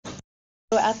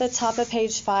So at the top of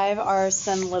page 5 are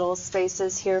some little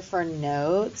spaces here for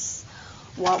notes.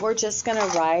 What we're just going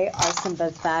to write are some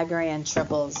Pythagorean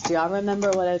triples. Do y'all remember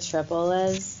what a triple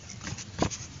is?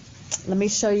 Let me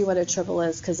show you what a triple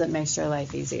is because it makes your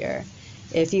life easier.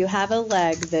 If you have a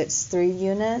leg that's 3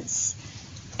 units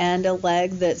and a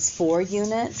leg that's 4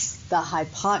 units, the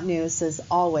hypotenuse is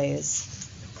always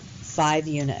 5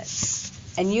 units.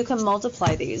 And you can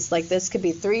multiply these. Like this could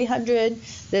be 300,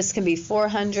 this could be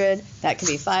 400, that could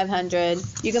be 500.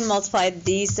 You can multiply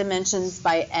these dimensions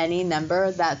by any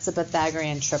number. That's a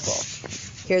Pythagorean triple.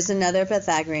 Here's another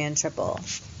Pythagorean triple.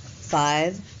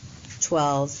 5,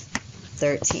 12,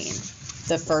 13.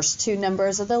 The first 2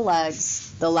 numbers are the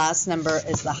legs. The last number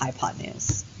is the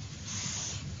hypotenuse.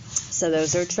 So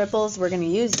those are triples. We're going to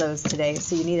use those today,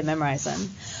 so you need to memorize them.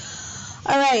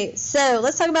 All right, so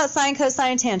let's talk about sine,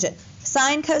 cosine, and tangent.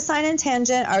 Sine, cosine, and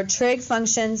tangent are trig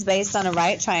functions based on a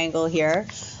right triangle here.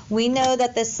 We know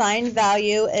that the sine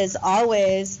value is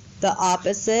always the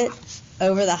opposite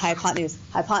over the hypotenuse.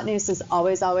 Hypotenuse is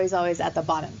always, always, always at the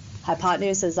bottom.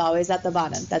 Hypotenuse is always at the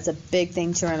bottom. That's a big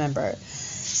thing to remember.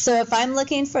 So if I'm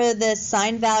looking for the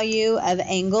sine value of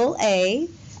angle A,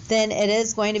 then it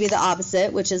is going to be the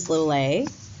opposite, which is little a,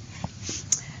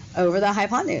 over the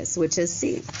hypotenuse, which is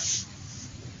C.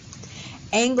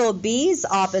 Angle B's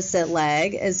opposite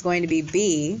leg is going to be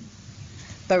B,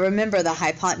 but remember the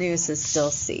hypotenuse is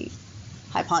still C.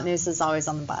 Hypotenuse is always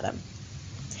on the bottom.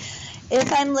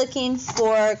 If I'm looking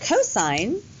for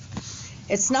cosine,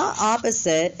 it's not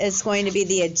opposite, it's going to be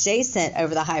the adjacent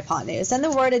over the hypotenuse. And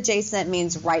the word adjacent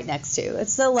means right next to.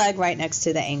 It's the leg right next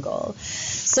to the angle.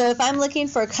 So if I'm looking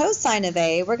for cosine of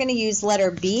A, we're going to use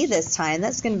letter B this time.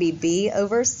 That's going to be B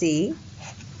over C.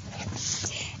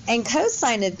 And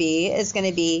cosine of B is going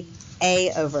to be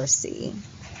A over C.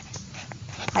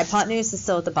 Hypotenuse is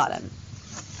still at the bottom.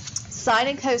 Sine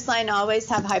and cosine always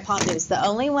have hypotenuse. The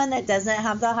only one that doesn't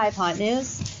have the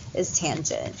hypotenuse is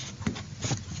tangent.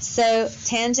 So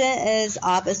tangent is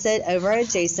opposite over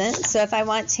adjacent. So if I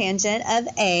want tangent of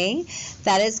A,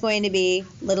 that is going to be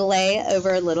little a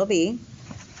over little b.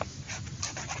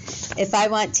 If I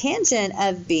want tangent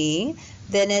of B,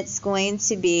 then it's going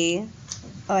to be,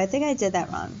 oh, I think I did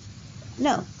that wrong.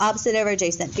 No, opposite over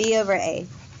adjacent, B over A.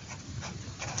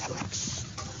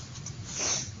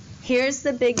 Here's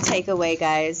the big takeaway,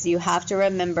 guys. You have to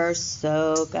remember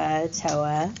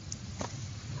SOHCAHTOA.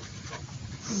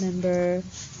 Remember,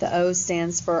 the O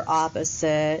stands for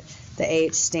opposite, the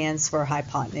H stands for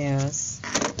hypotenuse.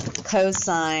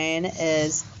 Cosine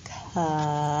is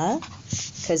CA,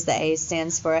 because the A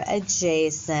stands for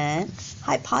adjacent.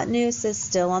 Hypotenuse is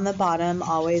still on the bottom,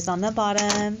 always on the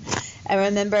bottom. And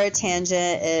remember,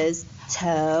 tangent is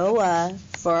TOA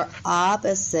for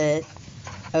opposite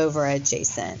over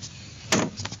adjacent.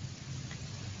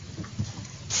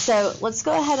 So let's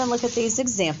go ahead and look at these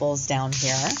examples down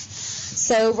here.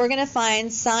 So we're going to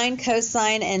find sine,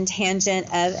 cosine, and tangent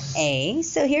of A.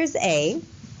 So here's A.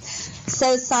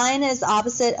 So sine is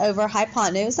opposite over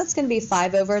hypotenuse. That's going to be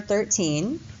 5 over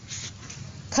 13.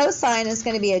 Cosine is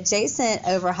going to be adjacent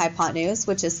over hypotenuse,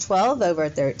 which is 12 over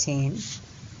 13.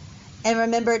 And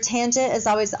remember, tangent is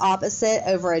always opposite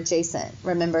over adjacent.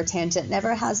 Remember, tangent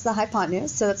never has the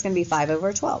hypotenuse, so that's going to be 5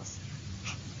 over 12.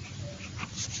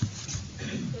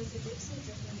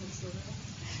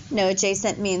 No,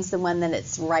 adjacent means the one that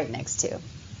it's right next to. What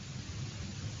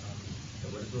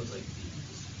if it was like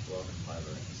 12 and 5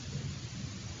 are next to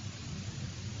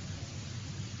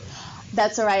it?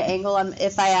 That's a right angle.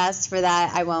 If I asked for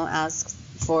that, I won't ask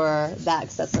for that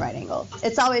because that's the right angle.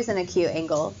 It's always an acute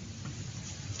angle.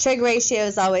 Trig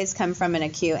ratios always come from an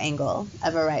acute angle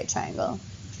of a right triangle.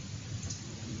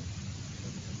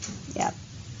 Yep.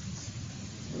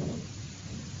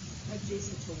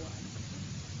 Adjacent to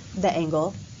what? The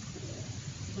angle.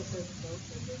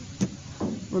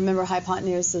 Remember,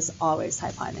 hypotenuse is always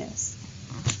hypotenuse.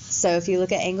 So if you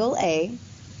look at angle A,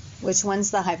 which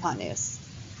one's the hypotenuse?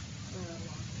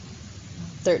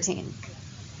 13.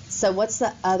 So what's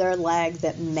the other leg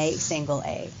that makes angle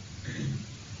A?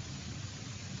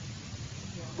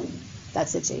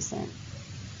 That's adjacent.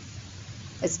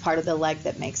 It's part of the leg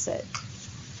that makes it.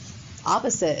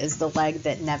 Opposite is the leg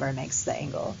that never makes the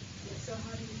angle. So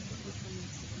how do you pick which one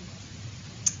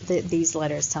makes the These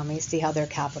letters tell me. See how they're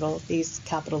capital? These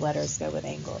capital letters go with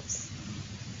angles.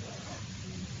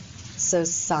 So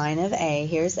sine of A,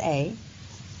 here's A.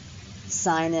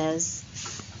 Sine is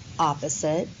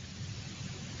opposite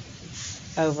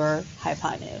over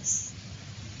hypotenuse.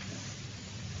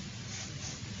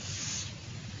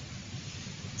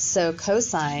 So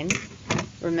cosine,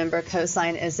 remember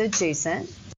cosine is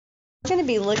adjacent. We're going to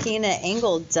be looking at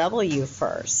angle W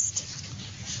first.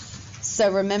 So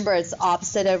remember, it's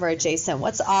opposite over adjacent.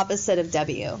 What's opposite of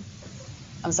W?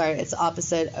 I'm sorry, it's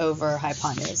opposite over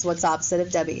hypotenuse. What's opposite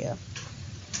of W?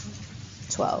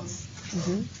 12.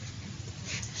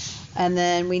 And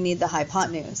then we need the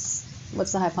hypotenuse.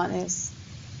 What's the hypotenuse?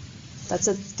 That's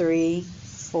a 3,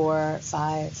 4,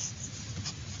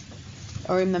 5.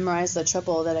 Or memorize the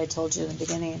triple that I told you in the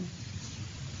beginning.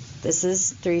 This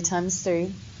is 3 times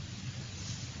 3.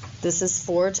 This is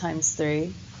 4 times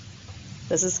 3.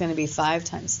 This is going to be 5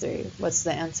 times 3. What's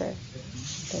the answer?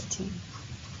 15.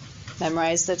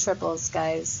 Memorize the triples,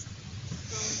 guys.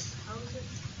 So how is it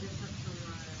different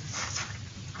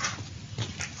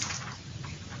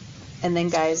from And then,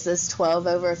 guys, this 12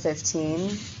 over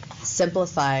 15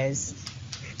 simplifies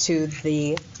to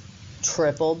the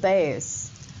triple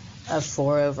base of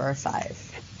 4 over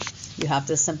 5. You have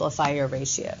to simplify your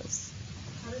ratios.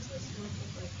 How does this work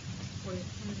with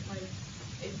like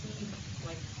if we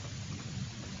like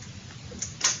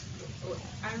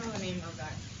I don't know the name of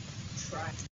that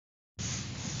trig.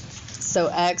 So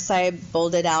X I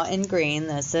bolded out in green.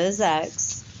 This is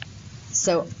X.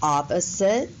 So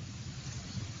opposite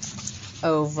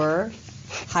over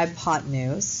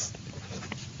hypotenuse.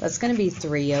 That's going to be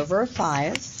 3 over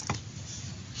 5.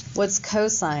 What's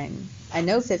cosine? I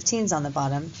know 15's on the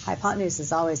bottom. Hypotenuse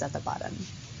is always at the bottom.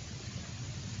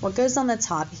 What goes on the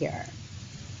top here?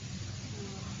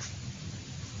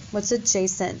 What's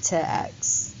adjacent to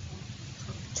X?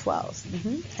 12.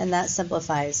 And that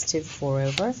simplifies to 4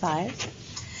 over 5.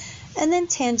 And then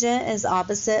tangent is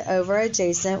opposite over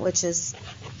adjacent, which is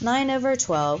 9 over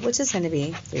 12, which is going to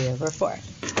be 3 over 4.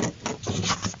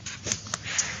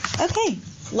 Okay,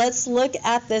 let's look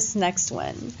at this next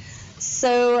one.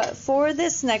 So for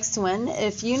this next one,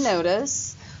 if you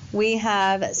notice, we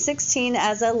have 16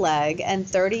 as a leg and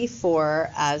 34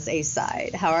 as a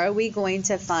side. How are we going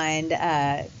to find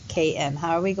KM?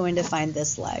 How are we going to find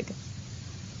this leg?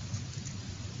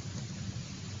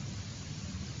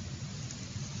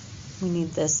 We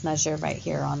need this measure right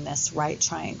here on this right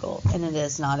triangle, and it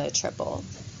is not a triple.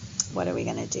 What are we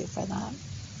going to do for that?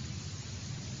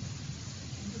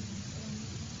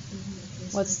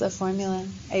 What's the formula?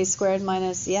 A squared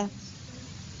minus, Yep,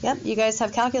 you guys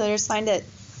have calculators, find it.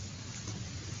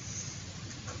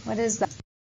 What is that?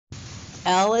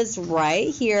 L is right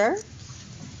here.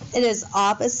 It is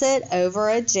opposite over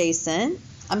adjacent.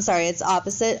 I'm sorry, it's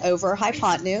opposite over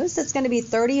hypotenuse. It's going to be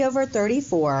 30 over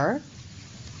 34.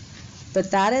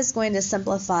 But that is going to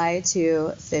simplify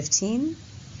to 15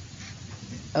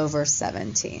 over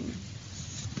 17.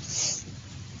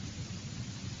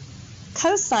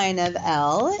 Cosine of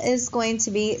L is going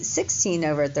to be 16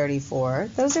 over 34.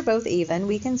 Those are both even.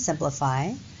 We can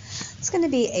simplify. It's going to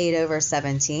be 8 over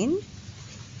 17.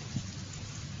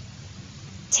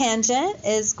 Tangent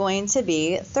is going to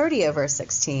be 30 over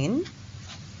 16,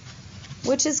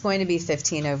 which is going to be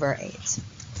 15 over 8.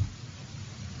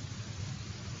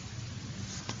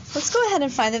 Let's go ahead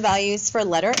and find the values for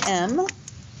letter M.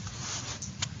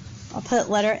 I'll put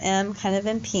letter M kind of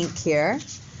in pink here.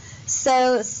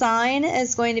 So sine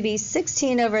is going to be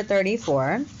 16 over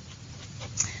 34.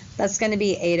 That's going to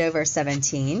be 8 over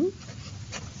 17.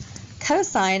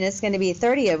 Cosine is going to be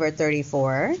 30 over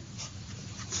 34,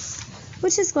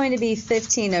 which is going to be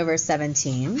 15 over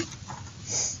 17.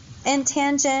 And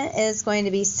tangent is going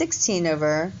to be 16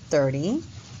 over 30,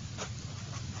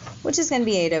 which is going to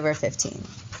be 8 over 15.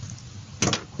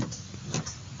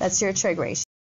 That's your trig ratio.